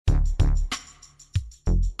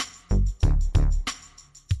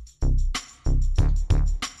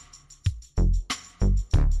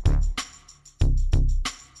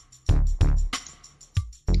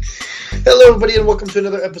everybody, and welcome to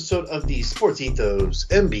another episode of the Sports Ethos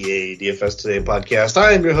NBA DFS Today podcast.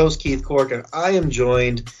 I am your host, Keith Cork, and I am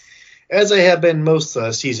joined, as I have been most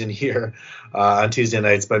season here on Tuesday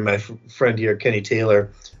nights, by my friend here, Kenny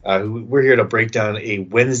Taylor. We're here to break down a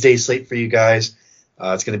Wednesday slate for you guys.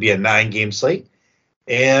 It's going to be a 9-game slate.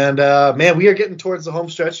 And, man, we are getting towards the home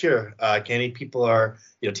stretch here. Kenny,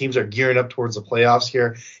 teams are gearing up towards the playoffs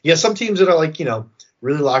here. Yeah, some teams that are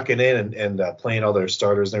really locking in and playing all their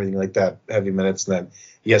starters and everything like that, heavy minutes. And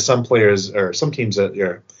then, some players or some teams that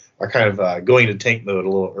are kind of going to tank mode a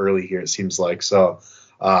little early here, it seems like. So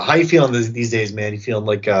how you feeling these days, man? You feeling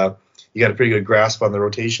like you got a pretty good grasp on the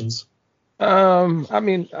rotations?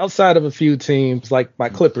 Outside of a few teams like my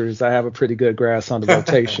Clippers, I have a pretty good grasp on the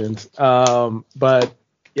rotations. But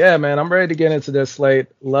yeah, man, I'm ready to get into this slate.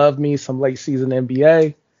 Love me some late season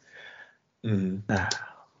NBA. Mm-hmm.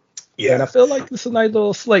 Yeah, and I feel like this is a nice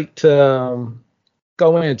little slate to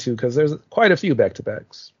go into because there's quite a few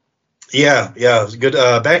back-to-backs. Yeah, it was a good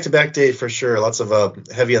back-to-back day for sure. Lots of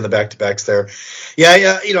heavy on the back-to-backs there.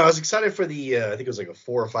 Yeah. I was excited for the I think it was like a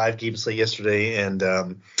 4 or 5 game slate yesterday, and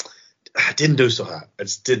I didn't do so hot. I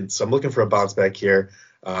just didn't. So I'm looking for a bounce back here.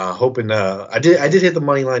 Hoping I did hit the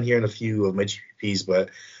money line here in a few of my GPPs, but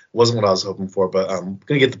wasn't what I was hoping for. But I'm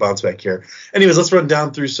gonna get the bounce back here. Anyways, let's run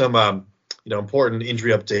down through some important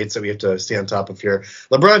injury updates that we have to stay on top of here.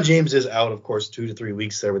 LeBron James is out, of course, 2 to 3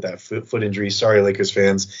 weeks there with that foot injury. Sorry, Lakers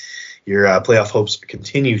fans. Your playoff hopes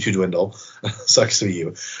continue to dwindle. Sucks to be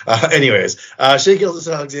you. Anyways, Shai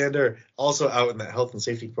Gilgeous-Alexander also out in the health and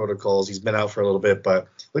safety protocols. He's been out for a little bit, but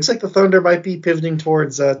looks like the Thunder might be pivoting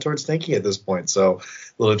towards tanking at this point. So a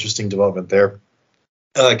little interesting development there.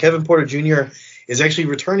 Kevin Porter Jr. is actually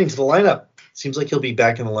returning to the lineup. Seems like he'll be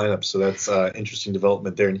back in the lineup, so that's interesting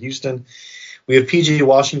development there in Houston. We have P.J.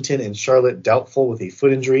 Washington and Charlotte doubtful with a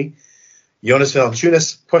foot injury. Jonas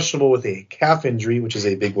Valanciunas questionable with a calf injury, which is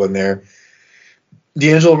a big one there.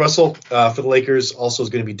 D'Angelo Russell for the Lakers also is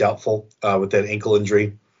going to be doubtful with that ankle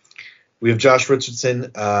injury. We have Josh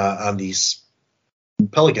Richardson on the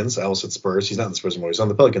Pelicans. I almost said Spurs. He's not in the Spurs anymore. He's on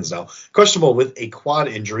the Pelicans now. Questionable with a quad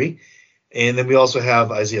injury. And then we also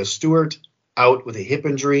have Isaiah Stewart out with a hip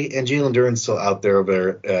injury, and Jalen Duren's still out there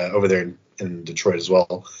over there in Detroit as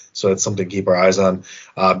well. So that's something to keep our eyes on.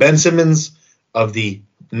 Ben Simmons of the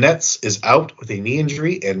Nets is out with a knee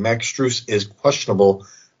injury, and Max Strus is questionable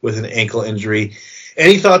with an ankle injury.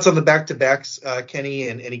 Any thoughts on the back-to-backs, Kenny,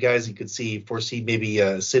 and any guys you could foresee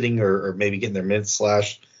maybe sitting or maybe getting their minutes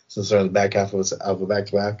slashed since they're on the back half of a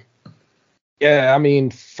back-to-back? Yeah,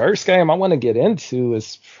 first game I want to get into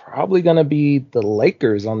is probably going to be the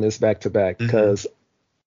Lakers on this back-to-back because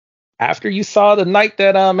after you saw the night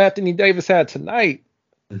that Anthony Davis had tonight,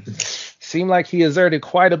 seemed like he exerted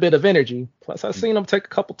quite a bit of energy. Plus, I've seen him take a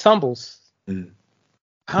couple tumbles. I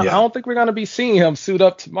don't think we're going to be seeing him suit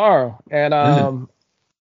up tomorrow. And I'm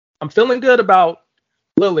feeling good about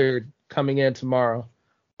Lillard coming in tomorrow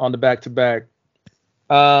on the back-to-back.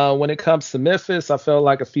 When it comes to Memphis, I felt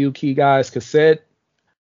like a few key guys could sit,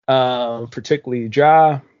 particularly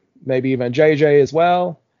Ja, maybe even JJ as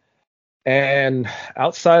well. And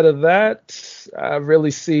outside of that, I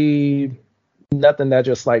really see nothing that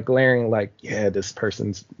just glaring this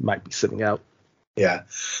person's might be sitting out. Yeah,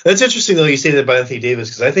 that's interesting though you say that about Anthony Davis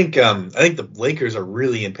because I think the Lakers are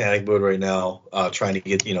really in panic mode right now, trying to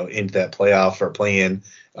get into that playoff or play-in,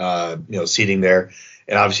 seeding there,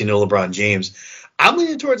 and obviously no LeBron James. I'm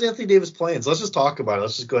leaning towards Anthony Davis playing, so let's just talk about it.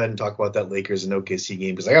 Let's just go ahead and talk about that Lakers and OKC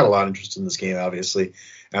game because I got a lot of interest in this game, obviously.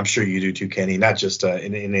 And I'm sure you do too, Kenny, not just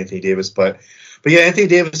in Anthony Davis. But yeah, Anthony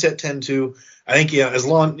Davis at 10-2. I think, as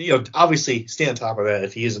long, obviously stay on top of that.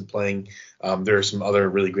 If he isn't playing, there are some other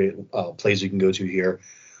really great plays we can go to here.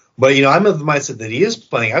 But, I'm of the mindset that he is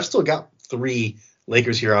playing. I've still got 3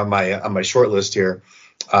 Lakers here on my short list here.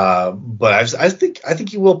 But I think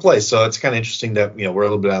he will play. So it's kind of interesting that, we're a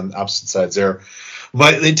little bit on opposite sides there.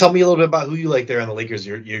 But tell me a little bit about who you like there on the Lakers.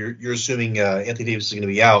 You're assuming Anthony Davis is going to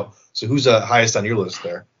be out. So who's highest on your list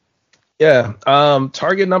there? Yeah,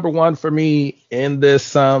 target number 1 for me in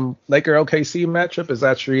this Laker OKC matchup is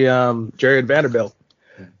actually Jared Vanderbilt.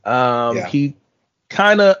 He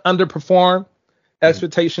kind of underperformed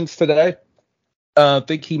expectations today. I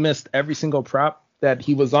think he missed every single prop that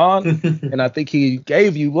he was on, and I think he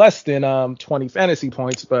gave you less than 20 fantasy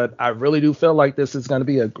points, but I really do feel like this is going to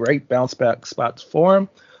be a great bounce back spot for him.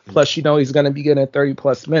 Plus, he's going to be getting 30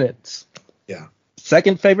 plus minutes. Yeah.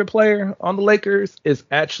 Second favorite player on the Lakers is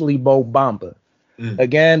actually Mo Bamba.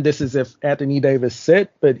 Again, this is if Anthony Davis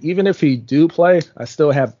sit, but even if he do play, I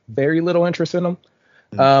still have very little interest in him.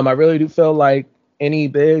 I really do feel like any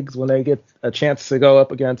bigs, when they get a chance to go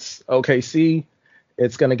up against OKC,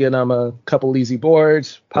 It's going to get them a couple easy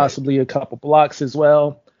boards, possibly a couple blocks as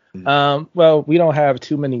well. Well, we don't have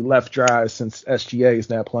too many left drives since SGA is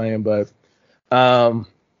not playing, but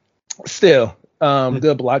still,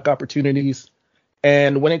 good block opportunities.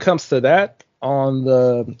 And when it comes to that, on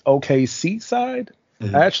the OKC side,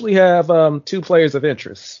 I actually have two players of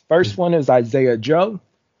interest. First one is Isaiah Joe.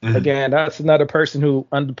 Again, that's another person who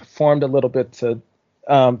underperformed a little bit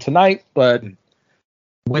tonight, but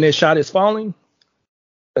when his shot is falling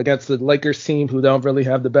against the Lakers team who don't really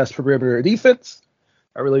have the best perimeter defense,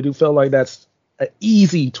 I really do feel like that's an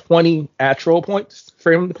easy 20 actual points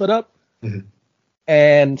for him to put up.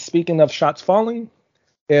 And speaking of shots falling,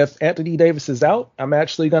 if Anthony Davis is out, I'm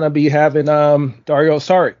actually going to be having Dario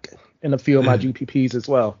Saric in a few of my GPPs as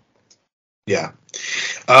well. Yeah.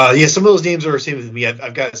 Some of those names are the same with me.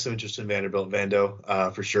 I've got some interest in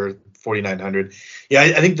Vando, for sure, 4,900. Yeah,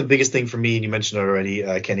 I think the biggest thing for me, and you mentioned it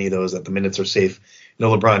already, Kenny, though, is that the minutes are safe.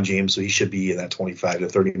 No LeBron James, so he should be in that 25 to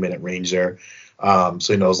 30-minute range there.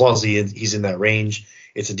 So, as long as he's in that range,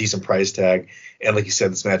 it's a decent price tag. And like you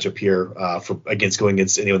said, this matchup here going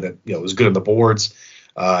against anyone that is good on the boards,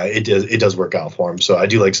 it does work out for him. So I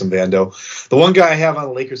do like some Vando. The one guy I have on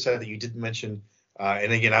the Lakers side that you didn't mention,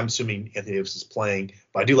 and again, I'm assuming Anthony Davis is playing,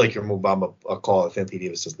 but I do like your Mobamba call if Anthony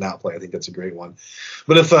Davis does not play. I think that's a great one.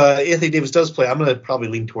 But if Anthony Davis does play, I'm going to probably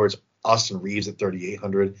lean towards Austin Reeves at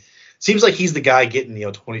 3,800. Seems like he's the guy getting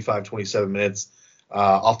 25, 27 minutes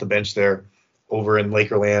off the bench there over in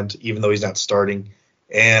Lakerland, even though he's not starting.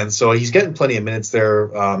 And so he's getting plenty of minutes there.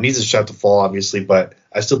 Needs his shot to fall, obviously, but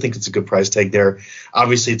I still think it's a good price tag there.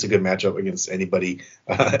 Obviously, it's a good matchup against anybody.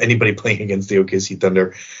 Anybody playing against the OKC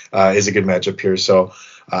Thunder is a good matchup here. So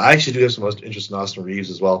I actually do have some interest in Austin Reeves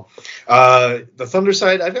as well. The Thunder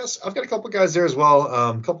side, I've got a couple guys there as well.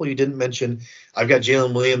 A couple you didn't mention. I've got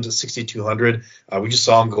Jalen Williams at 6,200. We just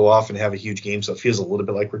saw him go off and have a huge game, so it feels a little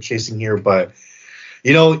bit like we're chasing here. But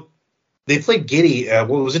they played Giddey.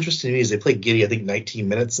 What was interesting to me is they played Giddey, I think, 19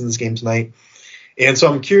 minutes in this game tonight. And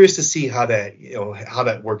so I'm curious to see how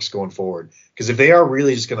that works going forward. Because if they are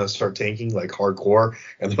really just going to start tanking like hardcore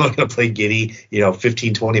and they're not going to play Giddey,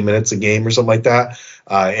 15, 20 minutes a game or something like that,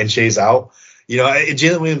 and Shea's out,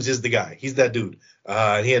 Jalen Williams is the guy. He's that dude.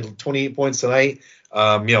 He had 28 points tonight.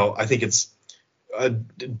 I think it's a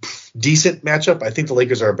decent matchup. I think the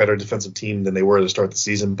Lakers are a better defensive team than they were to start the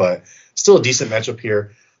season, but still a decent matchup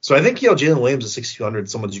here. So I think, Jalen Williams at 6,200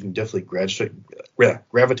 is someone you can definitely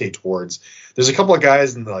gravitate towards. There's a couple of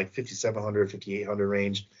guys in the 5,700, 5,800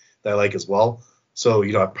 range that I like as well. So,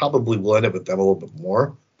 I probably will end up with them a little bit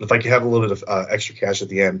more. But if I can have a little bit of extra cash at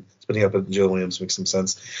the end, spending up at Jalen Williams makes some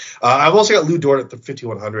sense. I've also got Lou Dort at the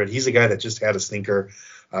 5,100. He's a guy that just had a stinker.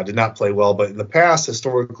 Did not play well, but in the past,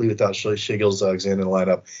 historically, without Shai Gilgeous-Alexander in the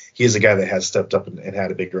lineup, he is a guy that has stepped up and had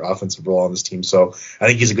a bigger offensive role on this team. So I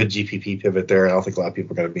think he's a good GPP pivot there, and I don't think a lot of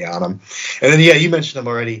people are going to be on him. And then, you mentioned him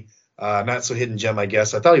already. Not so hidden gem, I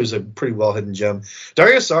guess. I thought he was a pretty well hidden gem.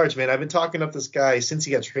 Dario Saric, man, I've been talking up this guy since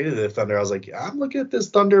he got traded to the Thunder. I was like, I'm looking at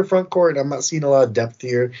this Thunder front court, and I'm not seeing a lot of depth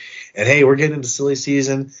here. And hey, we're getting into silly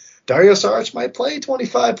season. Dario Saric might play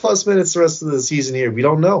 25 plus minutes the rest of the season here. We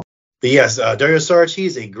don't know. But yes, Dario Saric,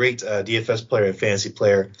 he's a great DFS player and fantasy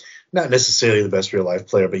player. Not necessarily the best real life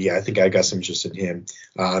player, but yeah, I think I got some interest in him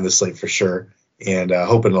on this slate for sure. And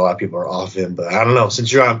hoping a lot of people are off him. But I don't know.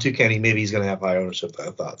 Since you're on him too, Kenny, maybe he's going to have high ownership, I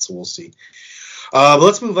thought. So we'll see. But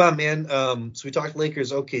let's move on, man. So we talked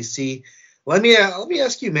Lakers, OKC. Let me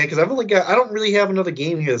ask you, man, because I don't really have another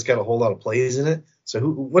game here that's got a whole lot of plays in it. So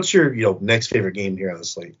what's your next favorite game here on the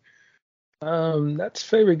slate? Next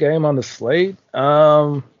favorite game on the slate.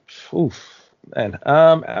 I'm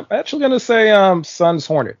actually going to say Suns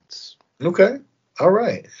Hornets. Okay. All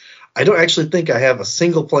right. I don't actually think I have a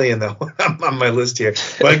single play in that one on my list here.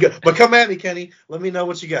 But come at me, Kenny. Let me know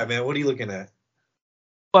what you got, man. What are you looking at?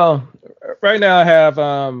 Well, right now I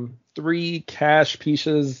have 3 cash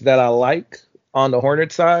pieces that I like on the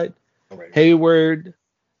Hornets side. Right. Hayward,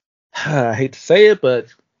 I hate to say it, but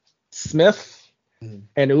Smith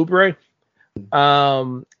and Oubre.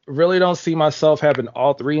 Really don't see myself having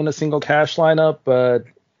all 3 in a single cash lineup, but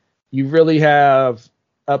you really have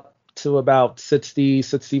up to about 60,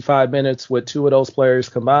 65 minutes with 2 of those players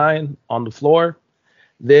combined on the floor.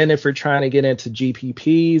 Then if you're trying to get into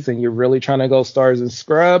GPPs and you're really trying to go stars and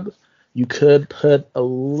scrub, you could put a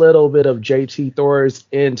little bit of JT Thors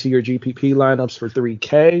into your GPP lineups for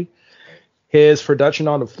 3K. His production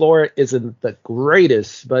on the floor isn't the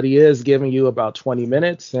greatest, but he is giving you about 20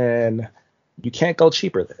 minutes, and you can't go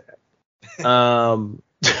cheaper than that.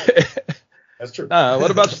 That's true.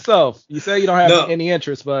 What about yourself? You say you don't have any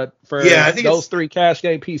interest, but for I think those 3 cash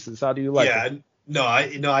game pieces, how do you like it?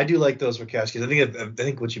 I do like those for cash games. I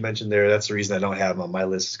think what you mentioned there, that's the reason I don't have them on my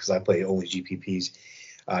list, is because I play only GPPs.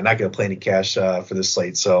 Not going to play any cash for this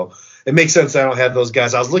slate, so it makes sense I don't have those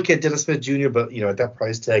guys. I was looking at Dennis Smith Jr., but at that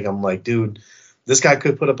price tag, I'm like, dude, this guy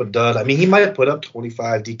could put up a dud. I mean, he might have put up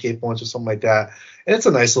 25 DK points or something like that, and it's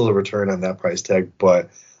a nice little return on that price tag. But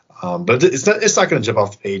it's not going to jump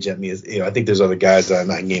off the page at me. I think there's other guys that are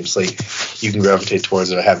not in game slate you can gravitate towards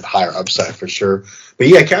that have higher upside for sure. But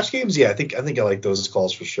yeah, cash games, I think I like those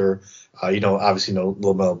calls for sure. Obviously no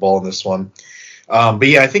little metal ball in this one. But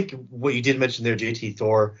yeah, I think what you did mention there, JT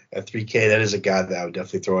Thor at 3K, that is a guy that I would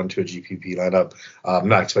definitely throw into a GPP lineup. I'm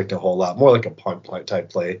not expecting a whole lot, more like a punt type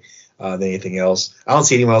play than anything else. I don't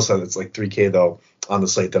see anyone else that's like 3K though on the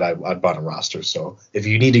slate that I'd bought a roster. So if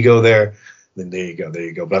you need to go there, then there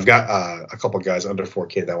you go. But I've got a couple guys under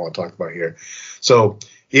 4K that I want to talk about here. So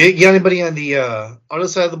you got anybody on the other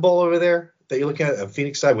side of the ball over there that you're looking at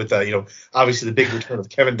Phoenix side with obviously the big return of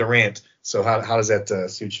Kevin Durant. So how does that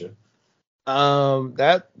suit you?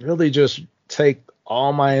 That really just take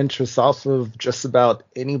all my interest off of just about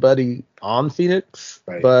anybody on Phoenix.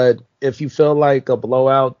 Right. But if you feel like a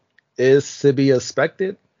blowout is to be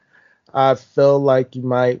expected, I feel like you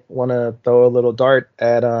might want to throw a little dart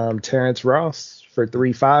at Terrence Ross for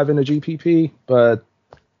 3.5 in a GPP. But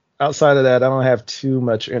outside of that, I don't have too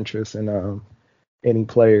much interest in any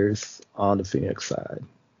players on the Phoenix side.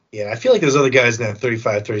 Yeah, I feel like there's other guys in that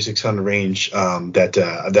 3,600 range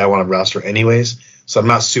that I want to roster anyways. So I'm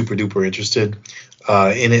not super duper interested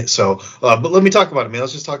in it. So, but let me talk about it, man.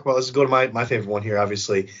 Let's just go to my favorite one here.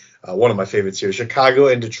 Obviously, one of my favorites here, Chicago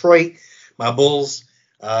and Detroit. My Bulls,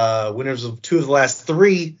 winners of 2 of the last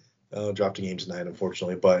 3. Dropped a game tonight,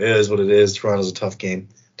 unfortunately, but it is what it is. Toronto's a tough team,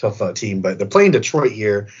 but they're playing Detroit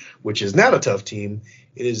here, which is not a tough team.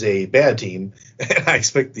 It is a bad team, and I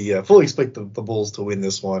fully expect the Bulls to win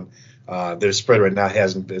this one. Their spread right now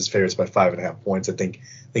has favorites by 5.5 points. I think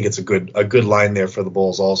it's a good line there for the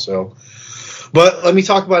Bulls also. But let me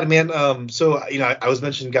talk about it, man. I was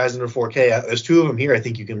mentioning guys under 4K. There's 2 of them here I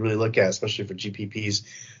think you can really look at, especially for GPPs.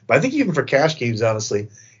 But I think even for cash games, honestly.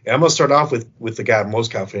 And I'm going to start off with the guy I'm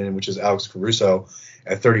most confident in, which is Alex Caruso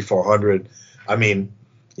at 3,400. I mean,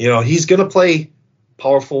 he's going to play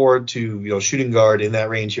power forward to shooting guard in that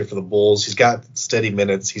range here for the Bulls. He's got steady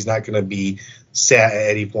minutes. He's not going to be sat at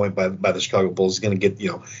any point by the Chicago Bulls. He's going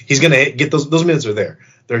to get those minutes are there.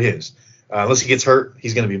 They're his. Unless he gets hurt,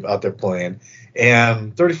 he's going to be out there playing.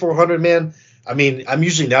 And 3,400, man. I mean, I'm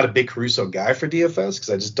usually not a big Caruso guy for DFS because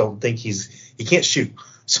I just don't think he can't shoot.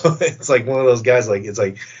 So it's like one of those guys, it's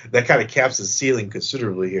like that kind of caps his ceiling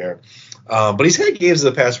considerably here. But he's had games in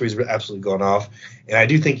the past where he's absolutely gone off. And I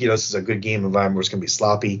do think, this is a good game environment where it's going to be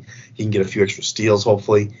sloppy. He can get a few extra steals,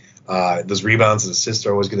 hopefully. Those rebounds and assists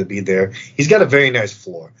are always going to be there. He's got a very nice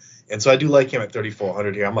floor. And so I do like him at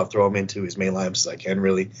 3,400 here. I'm going to throw him into his main lineups as I can,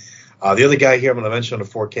 really. The other guy here I'm going to mention on the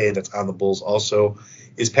 4K that's on the Bulls also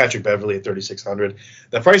is Patrick Beverley at 3,600.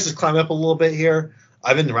 The price has climbed up a little bit here.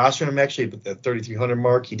 I've been rostering him actually at the 3,300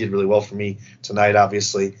 mark. He did really well for me tonight,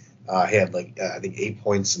 obviously. He had I think 8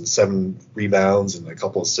 points and 7 rebounds and a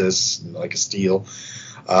couple assists and a steal.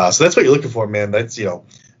 So that's what you're looking for, man. That's,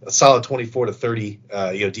 a solid 24 to 30,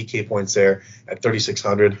 DK points there at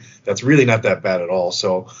 3,600. That's really not that bad at all.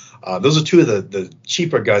 So those are 2 of the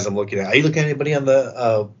cheaper guys I'm looking at. Are you looking at anybody on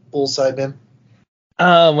the Bulls side, man?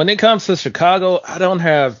 When it comes to Chicago, I don't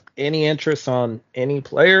have any interest on any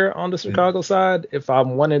player on the Chicago side. If I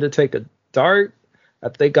wanted to take a dart, I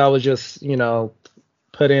think I would just,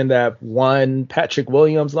 put in that one Patrick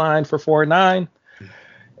Williams line for 4.9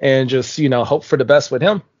 and just, hope for the best with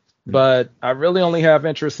him. But I really only have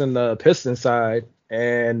interest in the Pistons side,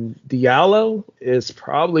 and Diallo is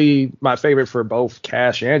probably my favorite for both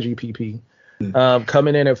cash and GPP.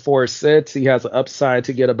 Coming in at 4.6, he has an upside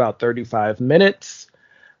to get about 35 minutes.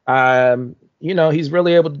 He's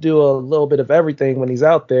really able to do a little bit of everything when he's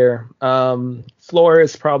out there. Floor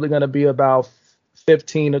is probably going to be about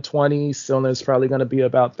 15 to 20. Ceiling is probably going to be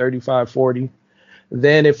about 35, 40.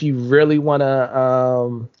 Then if you really want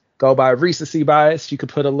to go by recency bias, you could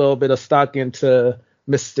put a little bit of stock into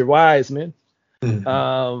Mr. Wiseman.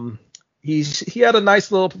 He had a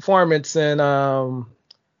nice little performance in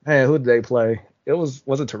who did they play? Was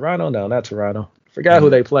it Toronto? No, not Toronto. Forgot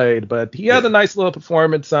who they played, but he had a nice little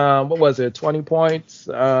performance. What was it? 20 points,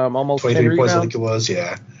 almost 23 points, I think it was.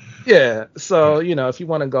 Yeah. Yeah. So, if you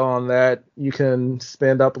want to go on that, you can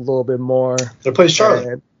spend up a little bit more. They're playing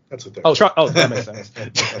Charlotte. That's what they're that makes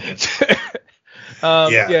sense.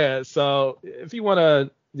 Yeah. So if you want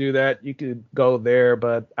to do that, you could go there.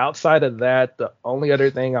 But outside of that, the only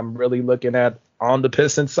other thing I'm really looking at on the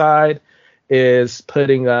Pistons side is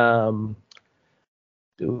putting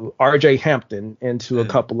do RJ Hampton into a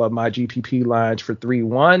couple of my GPP lines for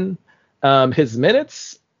 3-1. His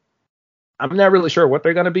minutes, I'm not really sure what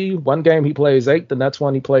they're going to be. One game he plays 8, the next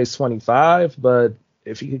one he plays 25. But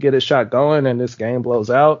if he could get his shot going and this game blows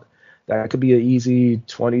out, that could be an easy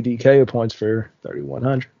 20 DK points for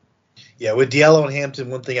 3,100. Yeah, with Diallo and Hampton,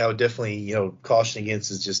 one thing I would definitely, caution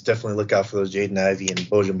against is just definitely look out for those Jaden Ivey and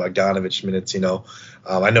Bojan Bogdanovic minutes.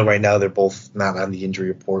 I know right now they're both not on the injury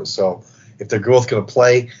report, so if they're both going to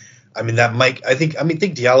play, I mean that might. I think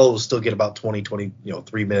Diallo will still get about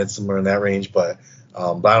 23 minutes, somewhere in that range, but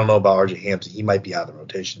I don't know about RJ Hampton. He might be out of the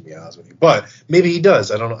rotation, to be honest with you, but maybe he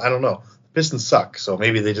does. I don't know. Pistons suck, so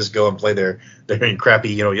maybe they just go and play their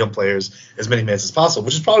crappy, young players as many minutes as possible,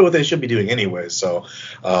 which is probably what they should be doing anyway. So,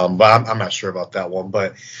 but I'm not sure about that one.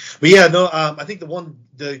 But yeah, no, I think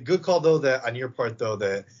the good call though that on your part though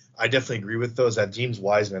that I definitely agree with though is that James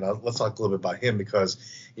Wiseman. Let's talk a little bit about him because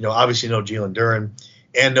obviously Jalen Duren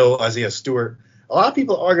and Isaiah Stewart. A lot of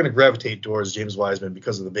people are going to gravitate towards James Wiseman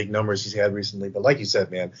because of the big numbers he's had recently. But like you said,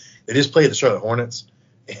 man, they just played the Charlotte Hornets,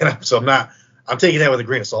 and so I'm taking that with a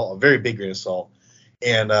grain of salt, a very big grain of salt.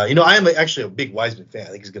 And, I am actually a big Wiseman fan. I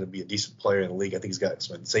think he's going to be a decent player in the league. I think he's got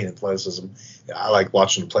some insane athleticism. I like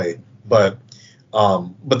watching him play. But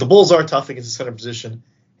the Bulls are tough against the center position,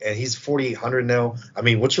 and he's 4,800 now. I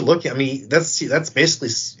mean, what you're looking at, that's basically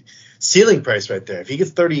ceiling price right there. If he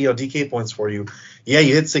gets 30 DK points for you, yeah,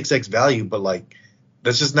 you hit 6x value, but,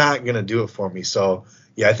 that's just not going to do it for me. So,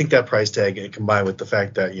 yeah, I think that price tag combined with the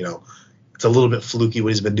fact that, it's a little bit fluky what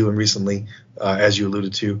he's been doing recently, as you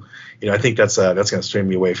alluded to. I think that's going to stray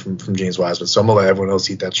me away from James Wiseman. So I'm going to let everyone else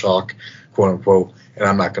eat that chalk, quote unquote, and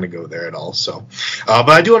I'm not going to go there at all. So, but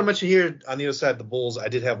I do want to mention here on the other side of the Bulls, I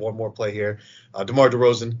did have one more play here. DeMar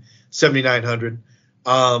DeRozan, 7,900.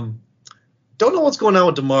 Don't know what's going on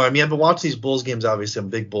with DeMar. I mean, I've been watching these Bulls games. Obviously, I'm a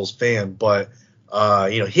big Bulls fan, but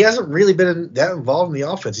he hasn't really been that involved in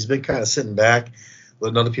the offense. He's been kind of sitting back,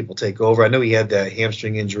 letting other people take over. I know he had that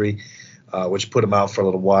hamstring injury, which put him out for a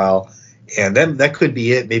little while. And then that could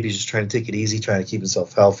be it. Maybe he's just trying to take it easy, trying to keep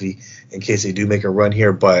himself healthy in case they do make a run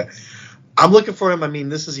here. But I'm looking for him. I mean,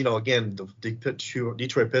 this is, again, the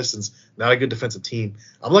Detroit Pistons, not a good defensive team.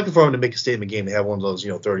 I'm looking for him to make a statement game, to have one of those,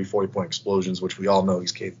 30, 40-point explosions, which we all know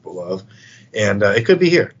he's capable of. And it could be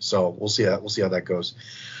here. So we'll see how that goes.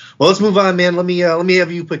 Well, let's move on, man. Let me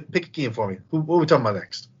have you pick a game for me. What are we talking about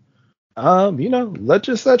next? Let's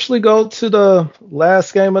just actually go to the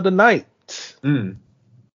last game of the night.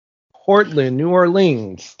 Portland, New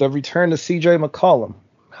Orleans, the return of CJ McCollum.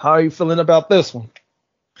 How are you feeling about this one?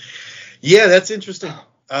 Yeah, that's interesting.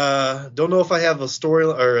 Don't know if I have a story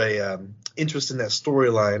or a interest in that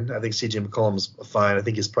storyline. I think CJ McCollum's fine. I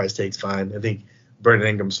think his price tag's fine. I think Brandon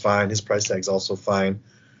Ingram's fine. His price tag's also fine.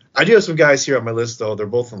 I do have some guys here on my list, though. They're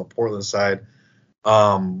both on the Portland side.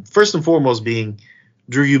 First and foremost being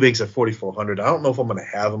Drew Eubanks at 4,400. I don't know if I'm going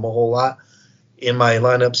to have him a whole lot in my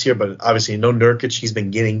lineups here, but obviously no Nurkic. He's been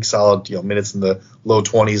getting solid minutes in the low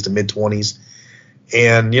 20s to mid 20s.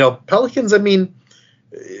 And, Pelicans, I mean,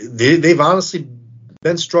 they've honestly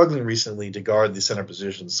been struggling recently to guard the center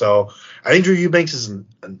position. So I think Drew Eubanks is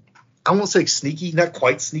I won't say sneaky, not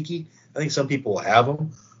quite sneaky. I think some people will have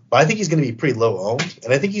him, but I think he's going to be pretty low owned,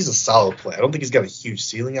 and I think he's a solid play. I don't think he's got a huge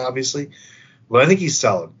ceiling, obviously, but I think he's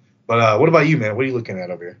solid. But what about you, man? What are you looking at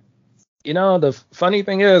over here? The funny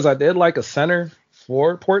thing is I did like a center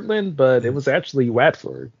for Portland, but it was actually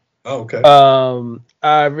Watford. Oh, okay.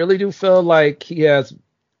 I really do feel like he has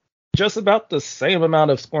just about the same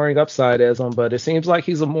amount of scoring upside as him, but it seems like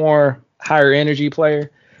he's a more higher energy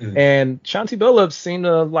player. And Chauncey Billups seemed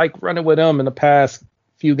to like running with him in the past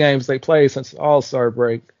few games they played since the All-Star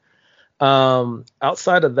break.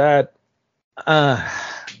 Outside of that,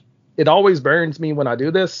 it always burns me when I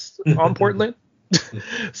do this on Portland.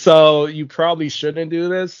 So you probably shouldn't do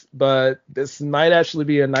this, but this might actually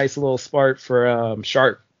be a nice little spark for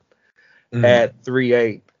Sharp at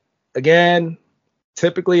 3.8. Again,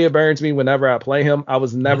 typically it burns me whenever I play him. I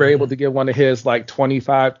was never able to get one of his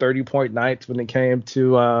 25, 30-point nights when it came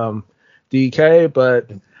to DK,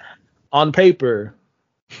 but on paper,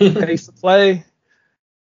 pace of play,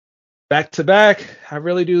 back to back, I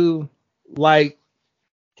really do like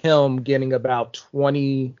him getting about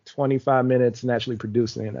 20, 25 minutes and actually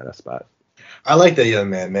producing in that spot. I like that young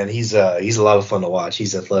man. He's a lot of fun to watch.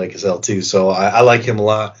 He's athletic as hell too, so I like him a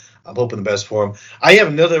lot. I'm hoping the best for him. I have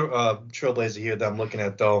another Trailblazer here that I'm looking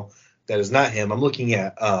at though. That is not him. I'm looking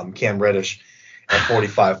at Cam Reddish at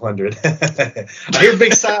 4,500. I hear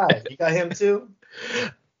Big Side. You got him too?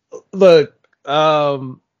 Look,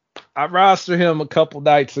 I rostered him a couple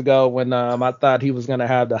nights ago when I thought he was going to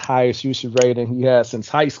have the highest usage rating he has since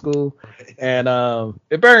high school, and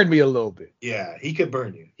it burned me a little bit. Yeah, he could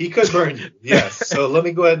burn you. He could burn you. Yes. So let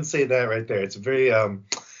me go ahead and say that right there. It's very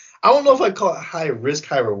I don't know if I call it high risk,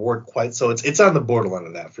 high reward quite. So it's on the borderline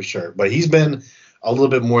of that for sure. But he's been a little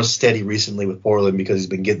bit more steady recently with Portland because he's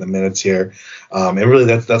been getting the minutes here. And really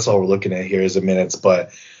that's all we're looking at here is the minutes.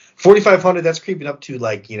 But 4,500, that's creeping up to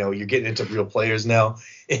you're getting into real players now.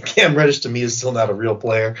 And Cam Reddish to me is still not a real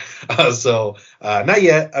player. So not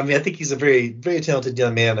yet. I mean, I think he's a very, very talented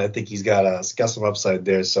young man. I think he's got some upside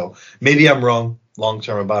there. So maybe I'm wrong long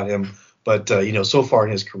term about him. But, so far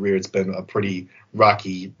in his career, it's been a pretty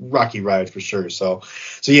rocky ride for sure. So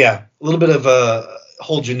yeah, a little bit of a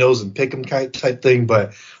hold your nose and pick him type thing.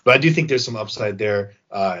 But I do think there's some upside there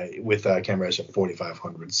with Cam Reddish at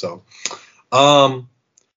 4,500. So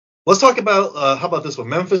let's talk about how about this one,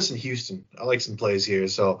 Memphis and Houston. I like some plays here.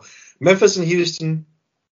 So Memphis and Houston,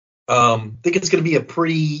 think it's going to be a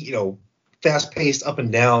pretty, fast-paced up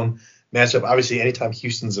and down matchup. Obviously, anytime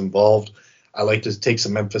Houston's involved, I like to take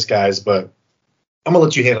some Memphis guys, but I'm going to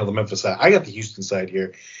let you handle the Memphis side. I got the Houston side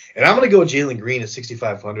here, and I'm going to go Jalen Green at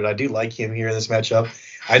 6,500. I do like him here in this matchup.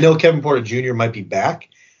 I know Kevin Porter Jr. might be back,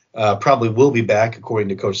 probably will be back according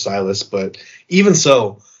to Coach Silas, but even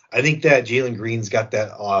so, I think that Jalen Green's got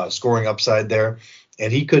that scoring upside there,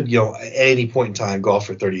 and he could, at any point in time go off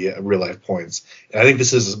for 30 real-life points. And I think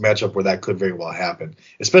this is a matchup where that could very well happen,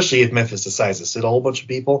 especially if Memphis decides to sit a whole bunch of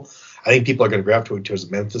people. I think people are going to gravitate towards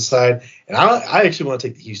the Memphis side, and I actually want to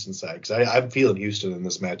take the Houston side because I'm feeling Houston in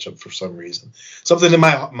this matchup for some reason. Something in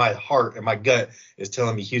my heart and my gut is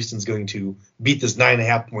telling me Houston's going to beat this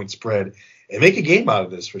 9.5-point spread and make a game out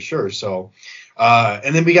of this for sure. So,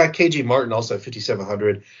 and then we got KJ Martin also at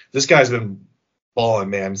 5,700. This guy's been balling,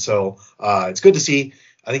 man. So it's good to see.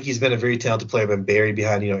 I think he's been a very talented player, been buried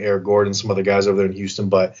behind, Eric Gordon, some other guys over there in Houston.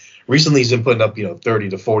 But recently he's been putting up, 30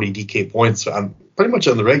 to 40 DK points. So I'm pretty much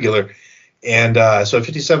on the regular. And so at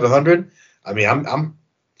 5,700, I mean, I'm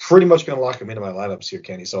pretty much going to lock him into my lineups here,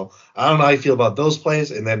 Kenny. So I don't know how you feel about those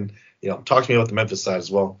plays. And then, talk to me about the Memphis side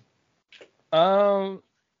as well. I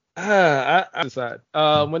decide.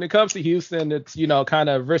 When it comes to Houston, it's, kind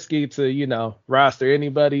of risky to, roster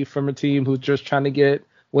anybody from a team who's just trying to get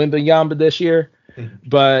Wembanyama this year.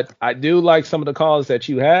 But I do like some of the calls that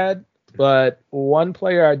you had. But one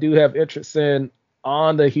player I do have interest in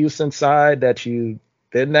on the Houston side that you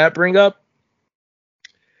did not bring up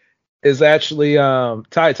is actually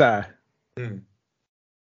Ty Ty. You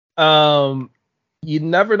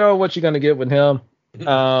never know what you're going to get with him.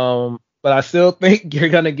 But I still think you're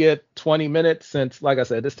going to get 20 minutes since, like I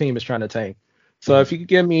said, this team is trying to tank. So if you could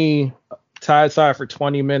give me Ty Ty for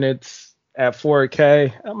 20 minutes at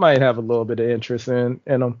 4K, I might have a little bit of interest in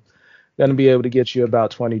him. Going to be able to get you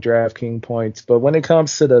about 20 DraftKings points. But when it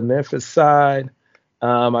comes to the Memphis side,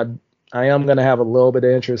 I am going to have a little bit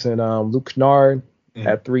of interest in Luke Kennard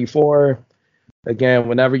at 3-4. Again,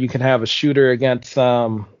 whenever you can have a shooter against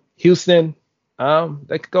Houston,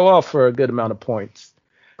 they could go off for a good amount of points.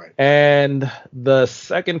 Right. And the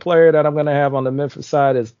second player that I'm going to have on the Memphis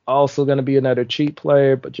side is also going to be another cheap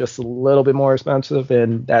player, but just a little bit more expensive,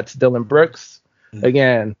 and that's Dillon Brooks.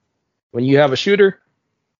 Again, when you have a shooter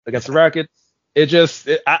against the Rockets,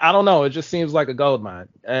 I don't know, it just seems like a gold mine.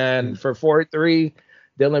 And for 4-3,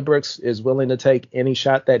 Dillon Brooks is willing to take any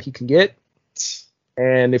shot that he can get.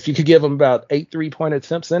 And if you could give him about 8 3-point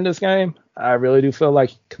attempts in this game, I really do feel like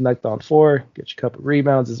he can connect on 4, get you a couple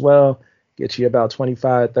rebounds as well. Get you about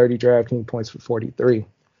 25, 30 DraftKings points for 43.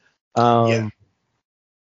 Outside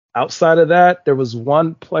of that, there was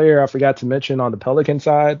one player I forgot to mention on the Pelican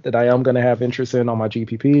side that I am going to have interest in on my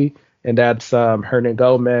GPP, and that's Hernan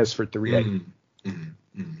Gomez for 3-8.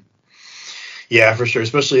 Yeah, for sure.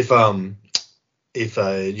 Especially if Jonas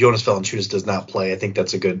Valanciunas does not play, I think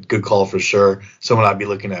that's a good call for sure. Someone I'd be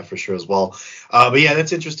looking at for sure as well. But yeah,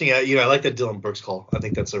 that's interesting. I like that Dillon Brooks call. I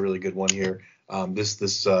think that's a really good one here. This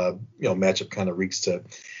matchup kind of reeks to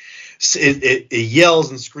it yells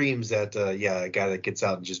and screams that a guy that gets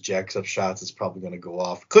out and just jacks up shots is probably going to go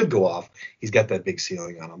off. Could go off. He's got that big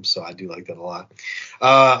ceiling on him, so I do like that a lot.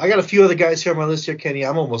 I got a few other guys here on my list here, Kenny.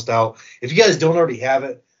 I'm almost out. If you guys don't already have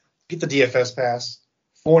it, get the DFS pass,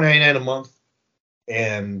 $4.99 a month,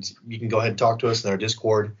 and you can go ahead and talk to us in our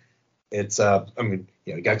Discord. It's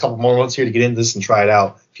you got a couple more months here to get into this and try it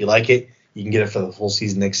out. If you like it, you can get it for the full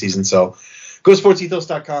season next season. So go to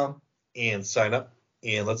sportsethos.com and sign up,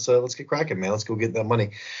 and let's get cracking, man. Let's go get that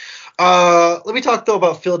money. Let me talk though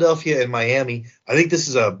about Philadelphia and Miami. I think this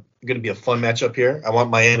is going to be a fun matchup here. I want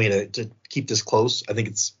Miami to keep this close. I think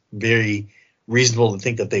it's very reasonable to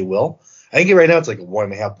think that they will. I think right now it's like a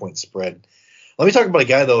 1.5 point spread. Let me talk about a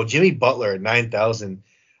guy though, Jimmy Butler at 9,000.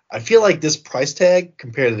 I feel like this price tag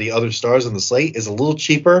compared to the other stars on the slate is a little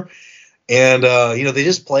cheaper. And they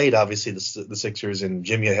just played obviously the Sixers, and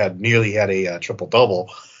Jimmy nearly had a triple double,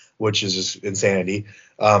 which is just insanity.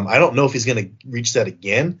 I don't know if he's going to reach that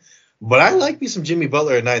again, but I like me some Jimmy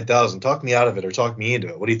Butler at 9,000. Talk me out of it or talk me into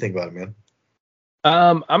it. What do you think about it, man?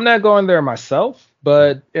 I'm not going there myself,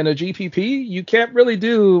 but in a GPP, you can't really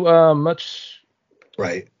do much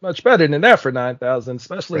better than that for 9,000,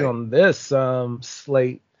 especially on this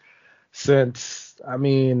slate. Since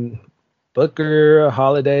Booker,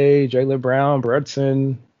 Holiday, Jaylen Brown,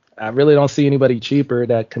 Brunson, I really don't see anybody cheaper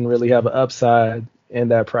that can really have an upside in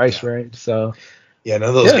that price range. So none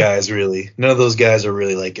of those guys are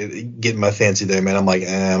really like getting my fancy there, man. I'm like,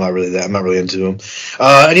 I'm not really into them.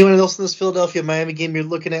 Anyone else in this Philadelphia Miami game you're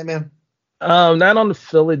looking at, man? Not on the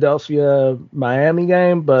Philadelphia Miami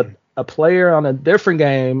game, but a player on a different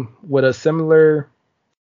game with a similar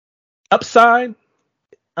upside.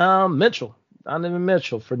 Mitchell, Donovan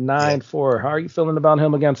Mitchell for 9-4. How are you feeling about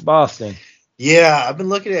him against Boston? Yeah, I've been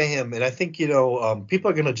looking at him, and I think people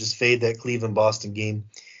are gonna just fade that Cleveland Boston game,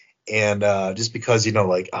 and just because these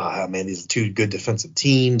are two good defensive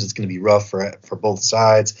teams, it's gonna be rough for both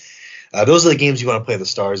sides. Those are the games you want to play the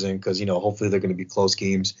stars in because hopefully they're gonna be close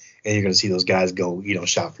games, and you're gonna see those guys go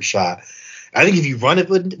shot for shot. I think if you run it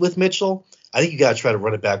with Mitchell, I think you got to try to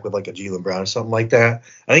run it back with like a Jaylen Brown or something like that.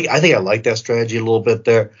 I think I like that strategy a little bit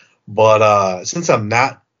there. But since I'm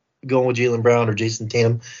not going with Jaylen Brown or Jason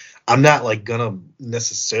Tatum, I'm not like gonna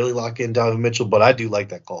necessarily lock in Donovan Mitchell. But I do like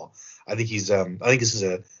that call. I think this is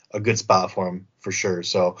a good spot for him for sure.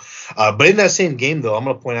 So, but in that same game though, I'm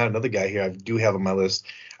gonna point out another guy here I do have on my list.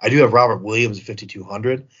 I do have Robert Williams at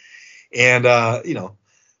 5,200, and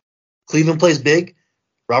Cleveland plays big.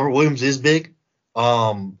 Robert Williams is big.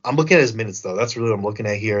 I'm looking at his minutes though. That's really what I'm looking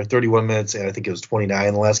at here. 31 minutes, and I think it was 29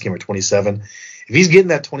 in the last game or 27. If he's getting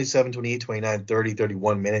that 27, 28, 29, 30,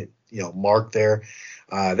 31 minute, mark there,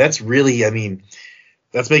 that's really,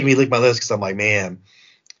 that's making me lick my list because I'm like, man,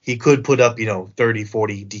 he could put up, 30,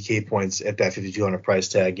 40 DK points at that 5,200 price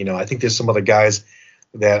tag. I think there's some other guys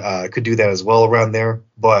that could do that as well around there,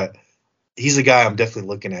 but he's a guy I'm definitely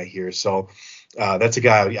looking at here. So that's a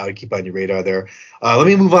guy I would keep on your radar there. Let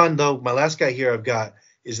me move on, though. My last guy here I've got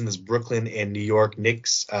is in this Brooklyn and New York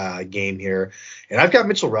Knicks game here. And I've got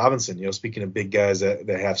Mitchell Robinson, speaking of big guys that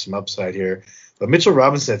have some upside here. But Mitchell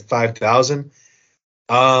Robinson at 5,000,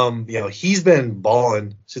 he's been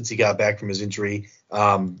balling since he got back from his injury.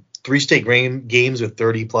 3 straight games with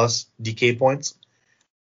 30-plus DK points.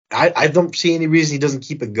 I don't see any reason he doesn't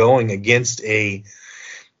keep it going against a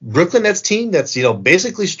Brooklyn Nets team that's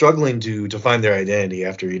basically struggling to find their identity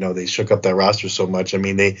after they shook up that roster so much.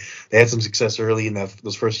 They had some success early in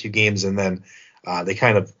those first few games, and then they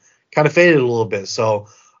kind of faded a little bit. So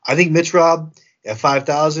I think Mitch Rob at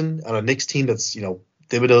 5,000 on a Knicks team that's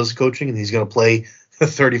Thibodeau's coaching, and he's going to play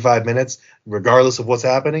 35 minutes regardless of what's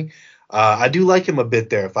happening. I do like him a bit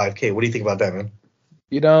there at 5K. What do you think about that, man?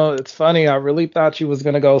 It's funny. I really thought you was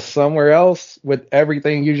going to go somewhere else with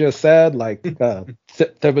everything you just said. Like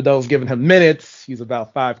Thibodeau's giving him minutes. He's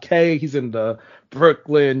about 5K. He's in the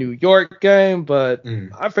Brooklyn, New York game. But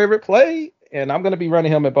my favorite play, and I'm going to be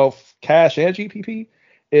running him at both cash and GPP,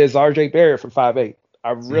 is RJ Barrett for 5'8".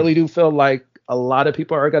 I really do feel like a lot of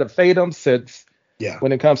people are going to fade him since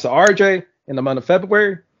when it comes to RJ in the month of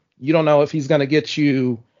February, you don't know if he's going to get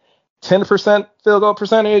you 10% field goal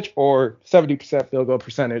percentage or 70% field goal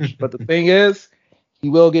percentage. But the thing is, he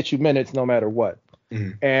will get you minutes no matter what.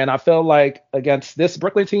 And I feel like against this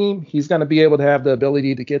Brooklyn team, he's going to be able to have the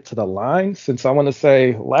ability to get to the line. Since I want to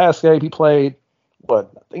say last game he played, I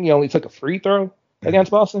think he only took a free throw against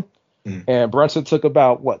Boston. And Brunson took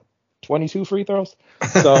about, 22 free throws?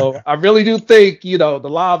 So I really do think, the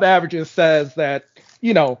law of averages says that,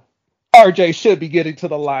 RJ should be getting to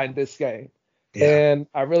the line this game. And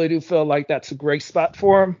I really do feel like that's a great spot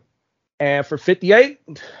for him. And for 58,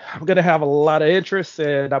 I'm going to have a lot of interest,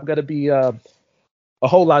 and I'm going to be a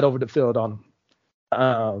whole lot over the field on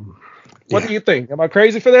him. What do you think? Am I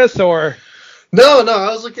crazy for this, or? No,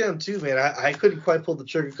 I was looking at him too, man. I couldn't quite pull the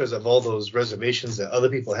trigger because of all those reservations that other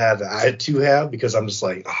people have that I too have, because I'm just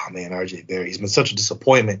like, oh man, RJ Barrett, he's been such a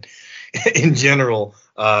disappointment in general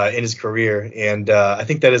in his career. And I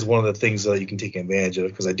think that is one of the things that you can take advantage of,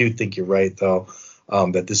 because I do think you're right, though,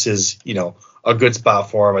 that this is, a good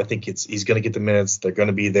spot for him. I think he's going to get the minutes. They're going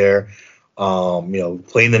to be there,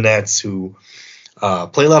 playing the Nets, who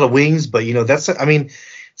play a lot of wings. But,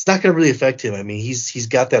 it's not going to really affect him. He's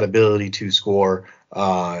got that ability to score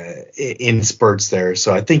in spurts there.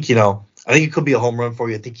 So I think, I think it could be a home run for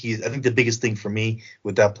you. I think the biggest thing for me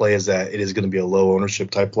with that play is that it is going to be a low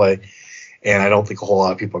ownership type play, and I don't think a whole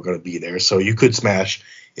lot of people are going to be there. So you could smash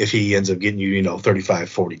if he ends up getting you, 35,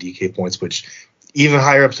 40 DK points, which even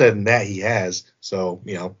higher upside than that he has. So,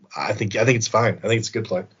 I think it's fine. I think it's a good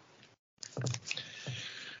play.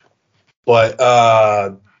 But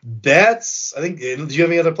I think. Do you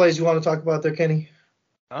have any other plays you want to talk about there, Kenny?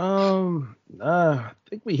 I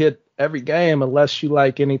think we hit every game unless you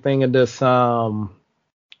like anything in this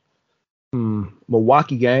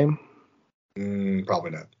Milwaukee game.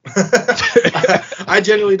 Probably not. I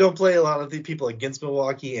generally don't play a lot of the people against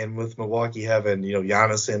Milwaukee, and with Milwaukee having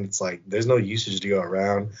Giannis in, it's like there's no usage to go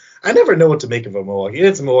around. I never know what to make of a Milwaukee.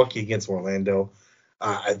 It's Milwaukee against Orlando.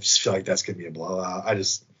 I just feel like that's gonna be a blowout. I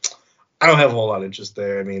don't have a whole lot of interest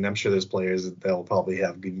there. I mean, I'm sure there's players that'll probably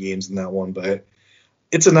have good games in that one, but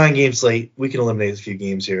it's a 9-game slate. We can eliminate a few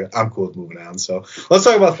games here. I'm cool with moving on. So let's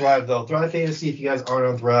talk about Thrive, though. Thrive Fantasy, if you guys aren't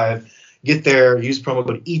on Thrive, get there. Use promo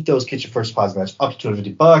code EATTHOSE. Get your first prize match up to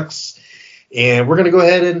 $250. And we're going to go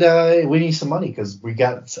ahead and we need some money because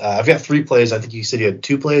I've got 3 plays. I think you said you had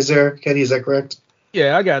 2 plays there, Kenny. Is that correct?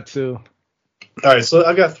 Yeah, I got 2. All right, so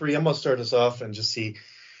I've got 3. I'm going to start us off and just see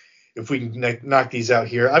if we can knock these out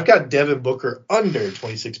here. I've got Devin Booker under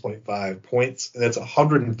 26.5 points. And that's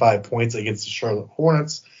 105 points against the Charlotte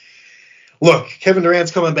Hornets. Look, Kevin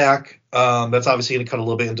Durant's coming back. That's obviously going to cut a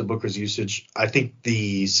little bit into Booker's usage. I think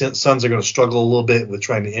the Suns are going to struggle a little bit with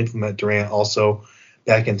trying to implement Durant also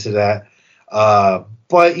back into that. But,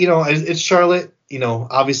 it's Charlotte.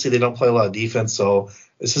 Obviously they don't play a lot of defense, so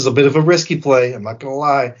this is a bit of a risky play. I'm not going to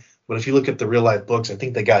lie. But if you look at the real-life books, I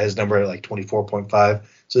think they got his number at like 24.5.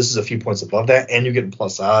 So this is a few points above that, and you're getting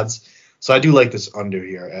plus odds. So I do like this under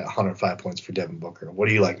here at 105 points for Devin Booker. What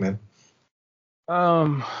do you like, man?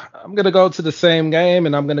 I'm going to go to the same game,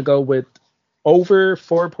 and I'm going to go with over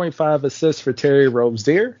 4.5 assists for Terry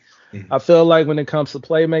Rozier. I feel like when it comes to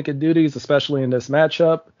playmaking duties, especially in this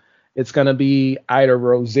matchup, it's going to be either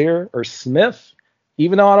Rozier or Smith.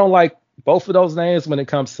 Even though I don't like both of those names when it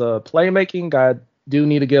comes to playmaking, I do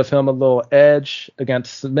need to give him a little edge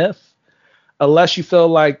against Smith. Unless you feel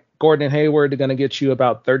like Gordon Hayward are going to get you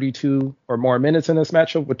about 32 or more minutes in this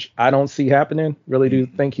matchup, which I don't see happening. Really do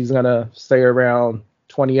think he's going to stay around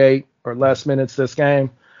 28 or less minutes this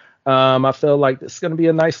game. I feel like this is going to be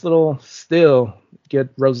a nice little steal. Get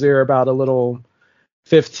Rozier about a little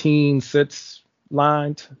 15 sits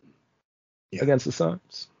lined against the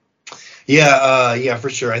Suns. Yeah, for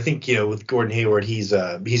sure. I think, with Gordon Hayward, he's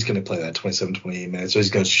going to play that 27, 28 minutes. So he's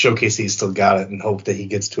going to showcase that he's still got it and hope that he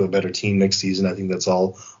gets to a better team next season. I think that's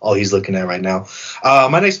all he's looking at right now.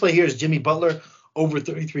 My next play here is Jimmy Butler over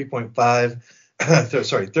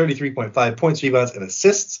 33.5 points, rebounds, and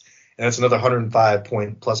assists. And that's another 105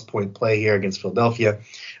 point play here against Philadelphia.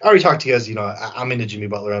 I already talked to you guys, I'm into Jimmy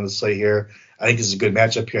Butler on the slate here. I think this is a good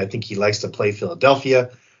matchup here. I think he likes to play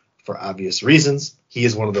Philadelphia for obvious reasons. He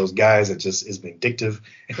is one of those guys that just is vindictive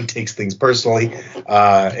and takes things personally.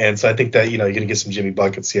 And so I think that, you're going to get some Jimmy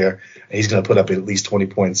buckets here. And he's going to put up at least 20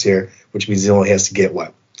 points here, which means he only has to get,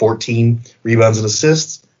 14 rebounds and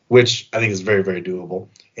assists, which I think is very, very doable.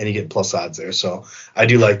 And you get plus odds there. So I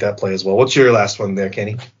do like that play as well. What's your last one there,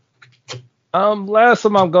 Kenny? Last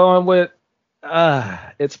one I'm going with,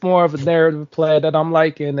 it's more of a narrative play that I'm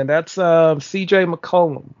liking, and that's CJ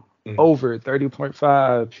McCollum. Over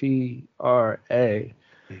 30.5 PRA.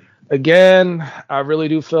 Again, I really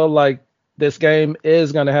do feel like this game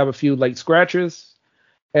is going to have a few late scratchers.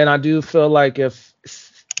 And I do feel like if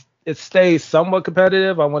it stays somewhat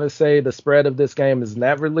competitive, I want to say the spread of this game is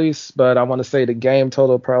not released, but I want to say the game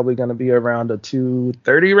total probably going to be around the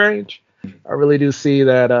 230 range. I really do see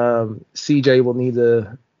that CJ will need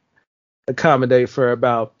to accommodate for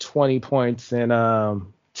about 20 points and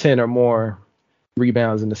 10 or more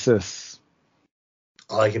rebounds and assists.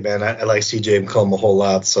 I like it, man. I like CJ McCollum a whole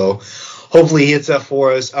lot, so hopefully he hits that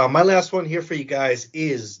for us. My last one here for you guys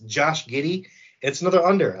is Josh Giddey. It's another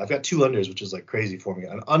under. I've got 2 unders, which is like crazy for me.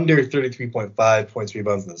 An under 33.5 points,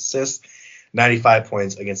 rebounds, and assists. 95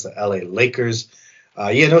 points against the LA Lakers.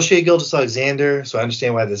 No Shai Gilgeous-Alexander, so I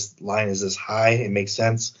understand why this line is this high. It makes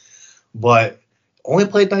sense. But only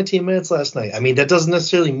played 19 minutes last night. I mean, that doesn't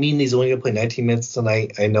necessarily mean he's only going to play 19 minutes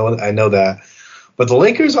tonight. I know that. But the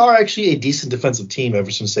Lakers are actually a decent defensive team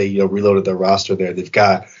ever since they reloaded their roster there. They've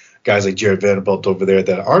got guys like Jared Vanderbilt over there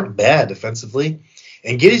that aren't bad defensively.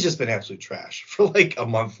 And Giddey's just been absolute trash for like a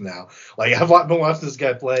month now. Like, I've been watching this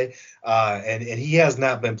guy play, and he has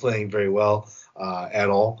not been playing very well at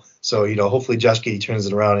all. So, hopefully Josh Giddey turns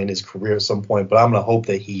it around in his career at some point. But I'm going to hope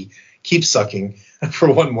that he keeps sucking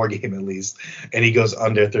for one more game at least, and he goes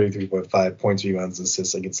under 33.5 points, rebounds,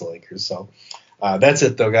 assists against the Lakers. So that's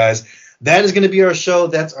it, though, guys. That is going to be our show.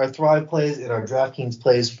 That's our Thrive plays and our DraftKings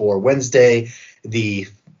plays for Wednesday, the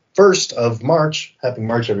 1st of March. Happy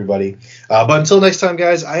March, everybody. But until next time,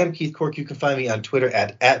 guys, I am Keith Cork. You can find me on Twitter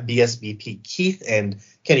at BSBPKeith. And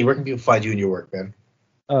Kenny, where can people find you and your work, man?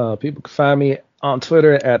 People can find me on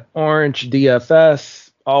Twitter at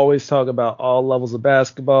OrangeDFS. Always talk about all levels of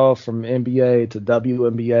basketball, from NBA to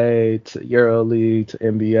WNBA to EuroLeague to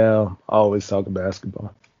NBL. Always talking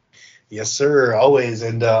basketball. Yes, sir. Always,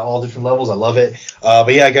 and all different levels. I love it.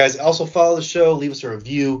 But yeah, guys, also follow the show. Leave us a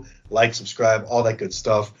review, like, subscribe, all that good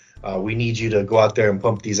stuff. We need you to go out there and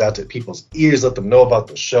pump these out to people's ears. Let them know about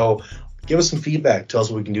the show. Give us some feedback. Tell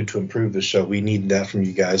us what we can do to improve the show. We need that from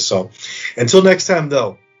you guys. So until next time,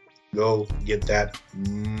 though, go get that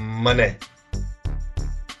money.